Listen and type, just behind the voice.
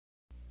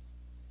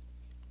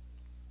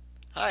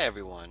Hi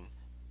everyone,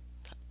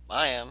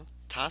 I am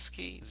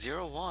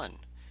Taski01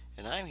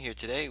 and I'm here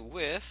today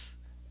with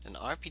an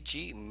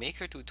RPG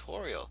Maker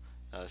tutorial.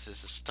 Now, this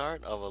is the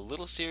start of a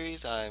little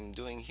series I'm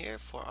doing here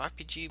for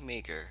RPG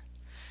Maker.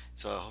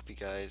 So I hope you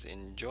guys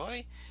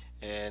enjoy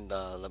and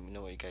let me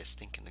know what you guys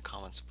think in the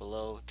comments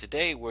below.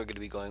 Today we're going to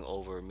be going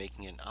over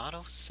making an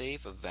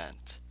autosave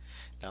event.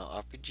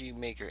 Now RPG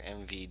Maker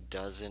MV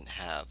doesn't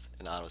have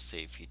an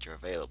autosave feature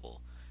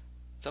available.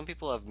 Some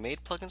people have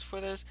made plugins for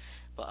this,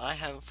 but I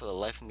haven't for the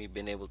life of me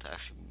been able to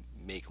actually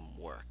make them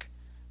work.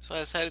 So I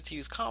decided to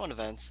use common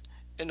events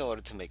in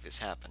order to make this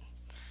happen.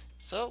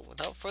 So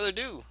without further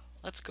ado,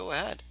 let's go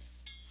ahead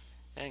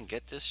and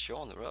get this show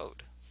on the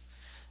road.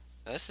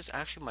 Now, this is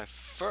actually my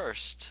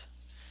first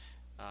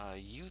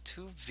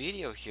YouTube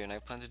video here, and I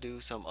plan to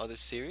do some other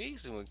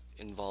series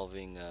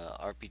involving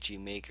RPG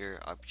Maker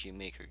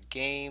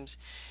games,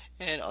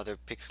 and other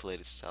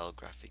pixelated style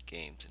graphic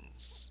games and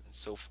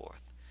so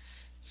forth.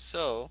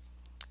 So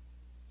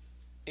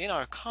in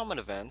our common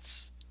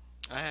events,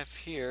 I have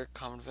here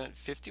common event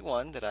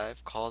 51 that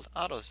I've called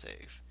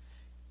AutoSave.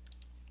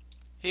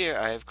 Here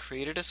I have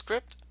created a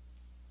script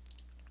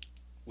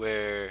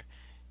where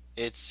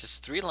it's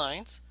just 3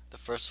 lines. The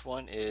first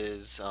one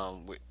is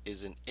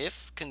an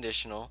if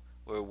conditional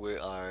where we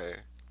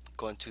are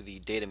going to the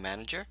data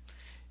manager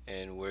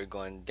and we're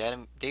going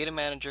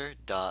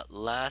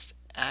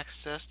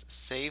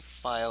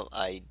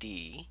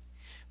DataManager.lastAccessedSavefileId.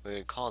 We're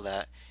going to call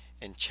that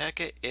and check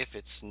it if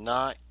it's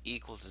not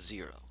equal to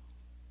 0,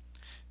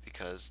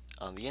 because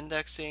on the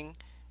indexing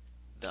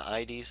the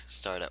IDs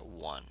start at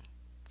 1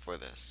 for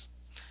this.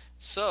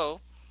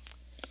 So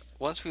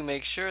once we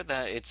make sure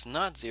that it's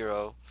not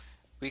 0,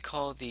 we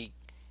call the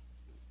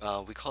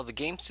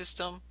game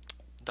system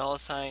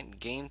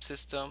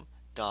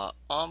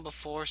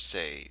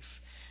 $GameSystem.onBeforeSave.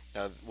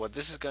 Now what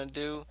this is going to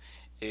do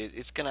is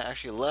it's going to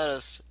actually let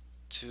us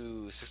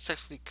to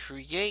successfully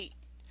create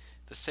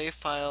the save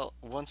file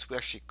once we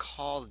actually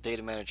call the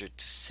data manager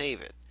to save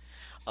it.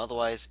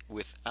 Otherwise,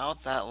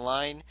 without that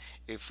line,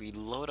 if we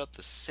load up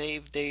the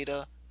save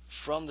data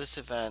from this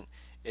event,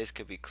 it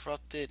could be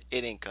corrupted,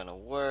 it ain't gonna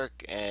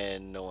work,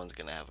 and no one's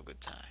gonna have a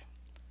good time.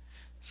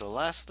 So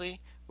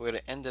lastly, we're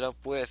gonna end it up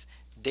with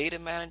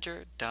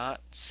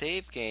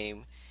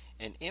DataManager.saveGame,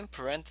 and in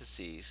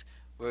parentheses,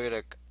 we're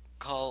gonna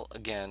call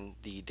again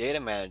the data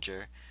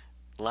manager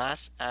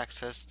last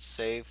access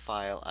save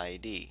file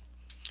ID.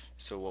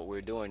 So what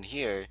we're doing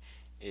here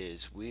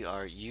is we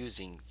are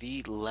using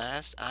the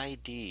last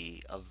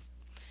ID of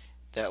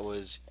that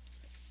was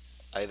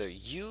either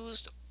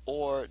used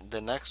or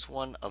the next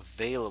one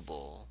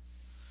available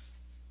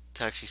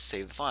to actually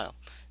save the file.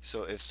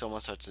 So if someone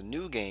starts a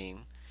new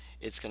game,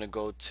 it's going to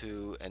go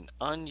to an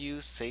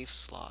unused save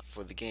slot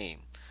for the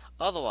game.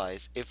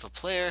 Otherwise, if a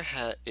player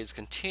is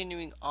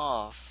continuing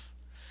off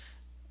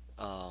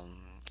a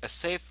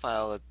save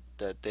file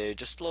that they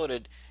just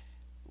loaded,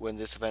 when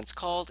this event's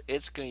called,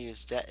 it's going to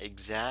use that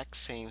exact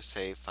same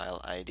save file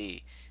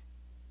ID.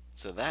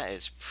 So that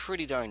is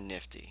pretty darn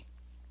nifty.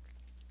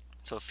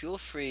 So feel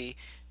free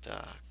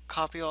to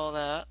copy all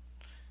that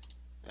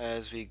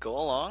as we go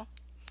along.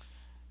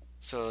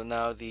 So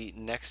now the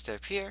next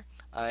step here,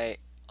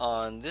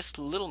 on this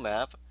little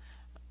map,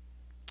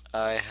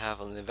 I have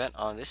an event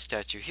on this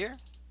statue here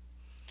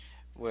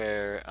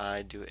where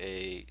I do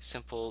a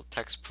simple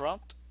text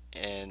prompt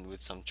and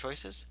with some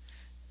choices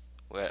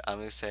where I'm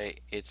going to say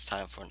it's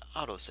time for an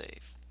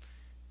autosave.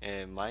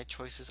 And my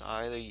choices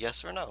are either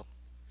yes or no.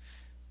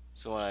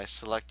 So when I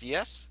select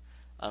yes,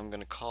 I'm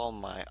going to call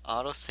my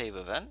autosave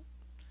event,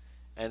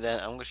 and then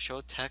I'm going to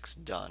show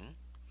text done.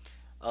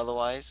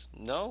 Otherwise,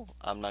 no,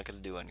 I'm not going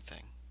to do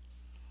anything.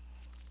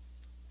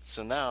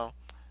 So now,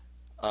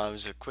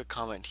 there's a quick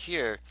comment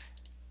here.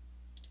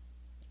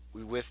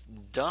 With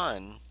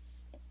done,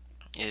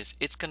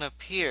 it's going to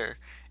appear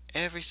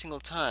every single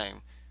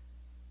time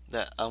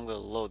that I'm going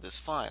to load this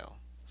file.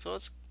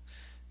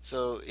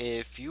 So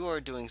if you are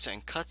doing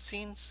certain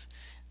cutscenes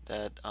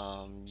that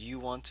you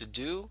want to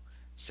do,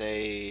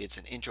 say it's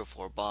an intro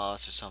for a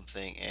boss or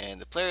something,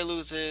 and the player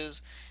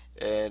loses,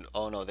 and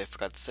oh no, they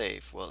forgot to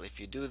save. Well, if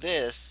you do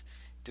this,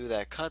 do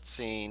that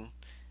cutscene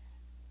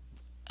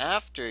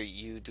after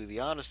you do the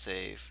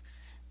autosave,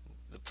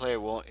 the player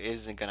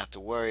isn't gonna have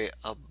to worry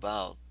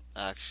about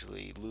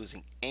actually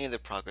losing any of the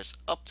progress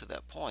up to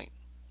that point.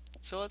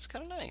 So it's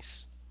kind of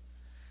nice.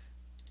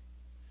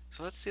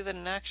 So let's see that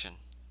in action.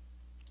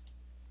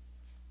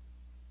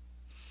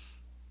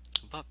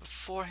 But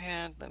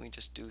beforehand, let me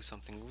just do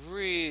something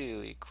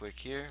really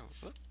quick here.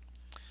 Whoop.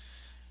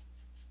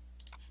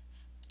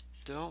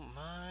 Don't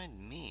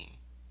mind me.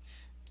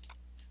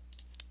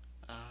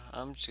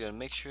 I'm just going to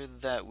make sure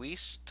that we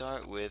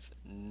start with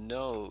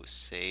no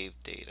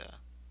save data.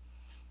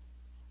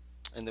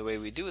 And the way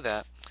we do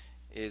that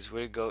is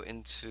we go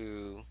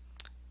into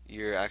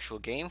your actual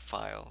game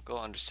file, go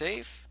under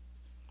save,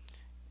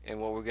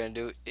 and what we're going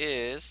to do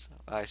is,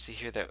 I see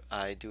here that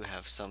I do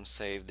have some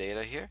save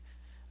data here.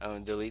 I'm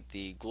going to delete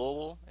the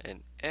global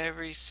and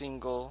every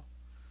single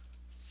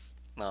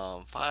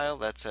file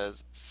that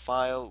says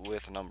file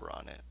with a number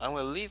on it. I'm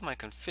going to leave my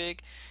config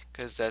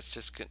because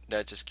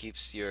that just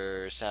keeps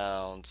your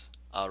sounds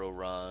auto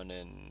run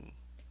and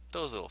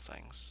those little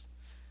things.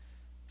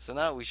 So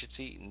now we should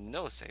see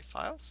no save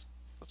files.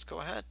 Let's go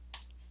ahead,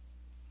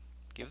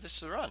 give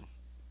this a run.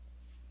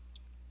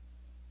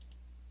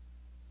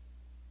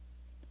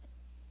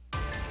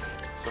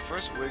 So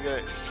first we're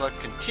going to select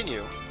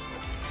continue.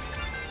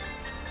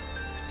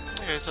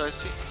 Okay, so I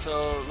see.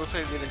 So it looks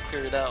like they didn't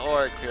clear it out,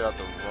 or I cleared out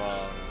the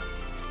wrong.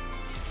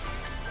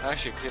 I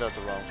actually cleared out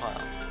the wrong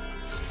file.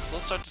 So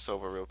let's start this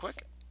over real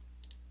quick.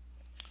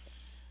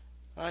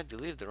 I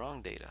deleted the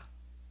wrong data.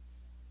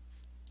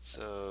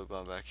 So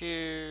going back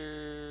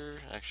here.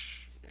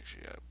 Actually,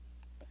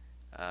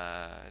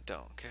 I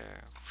don't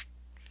care.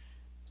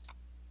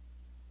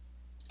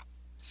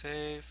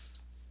 Save.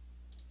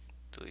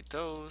 Delete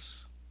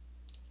those.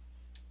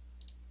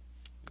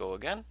 Go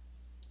again.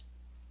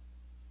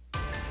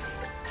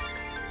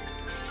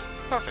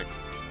 Perfect.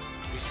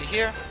 You see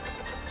here,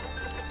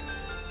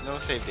 no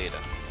save data.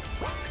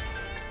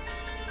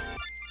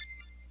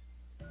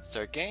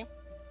 Start game.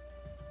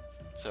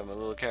 So I have my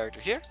little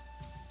character here.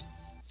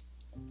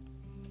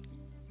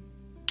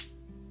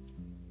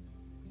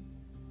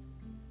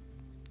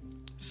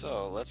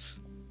 So let's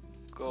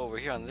go over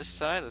here on this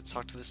side. Let's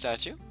talk to the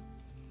statue.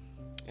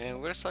 And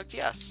we're going to select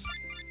yes.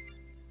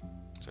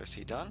 So I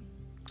see done.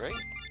 Great.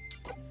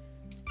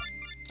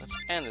 Let's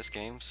end this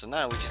game. So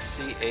now we just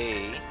see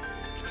a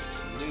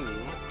new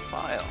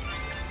file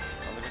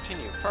on the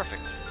continue.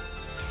 Perfect.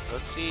 So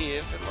let's see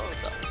if it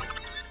loads up.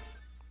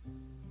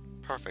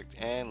 Perfect.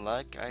 And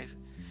like I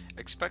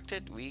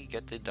expected, we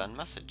get the done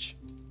message.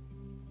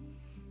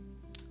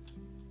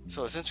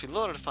 So since we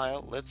loaded a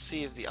file, let's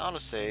see if the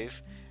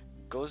autosave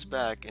goes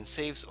back and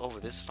saves over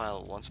this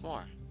file once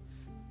more.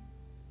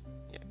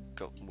 Yeah,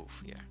 go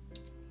move, yeah.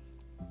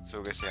 So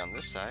we're gonna say on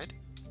this side.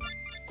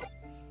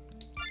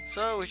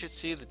 So we should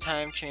see the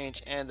time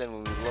change, and then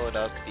when we load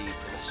up the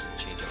position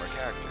change of our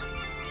character.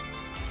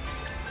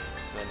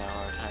 So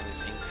now our time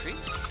is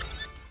increased.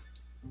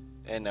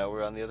 And now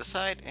we're on the other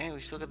side, and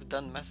we still get the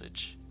done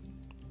message.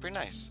 Pretty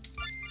nice.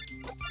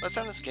 Let's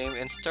end this game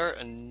and start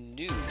a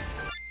new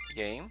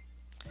game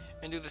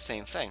and do the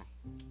same thing.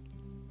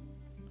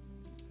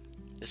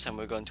 This time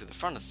we're going to the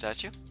front of the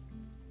statue.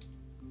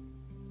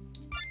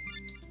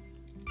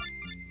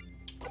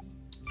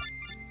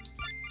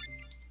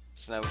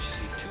 So now we should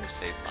see two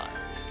save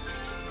files.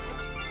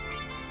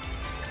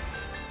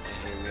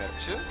 And here we have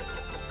two.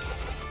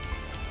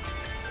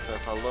 So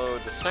if I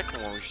load the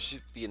second one, we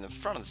should be in the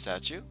front of the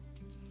statue.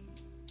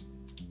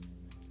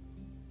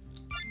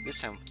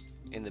 This time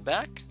in the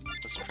back.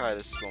 Let's try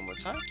this one more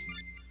time.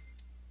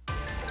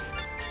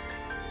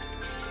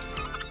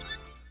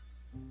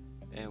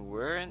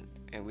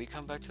 And we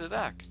come back to the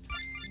back.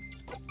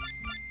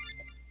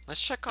 Let's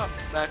check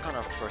back on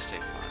our first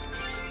save file.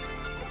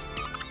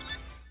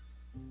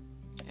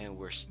 And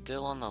we're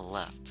still on the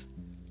left.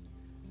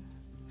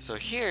 So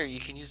here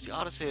you can use the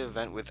autosave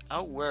event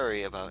without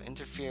worry about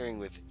interfering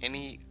with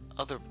any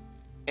of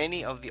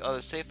the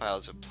other save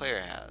files a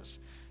player has.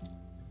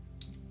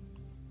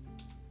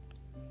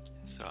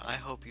 So I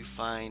hope you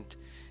find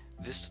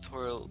this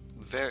tutorial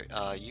very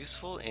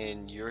useful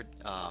in your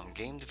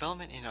game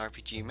development in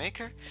RPG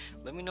Maker.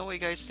 Let me know what you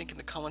guys think in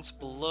the comments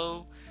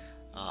below.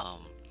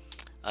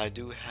 I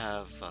do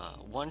have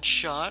one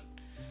shot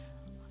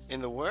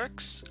in the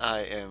works. I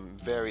am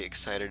very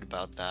excited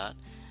about that.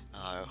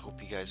 I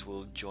hope you guys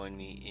will join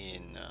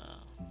me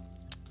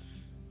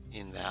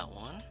in that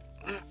one.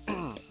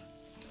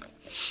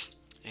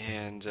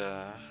 And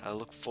I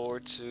look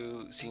forward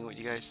to seeing what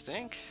you guys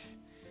think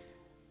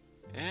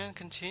and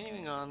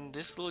continuing on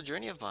this little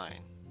journey of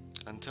mine.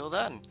 Until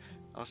then,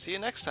 I'll see you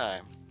next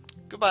time.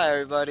 Goodbye,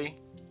 everybody.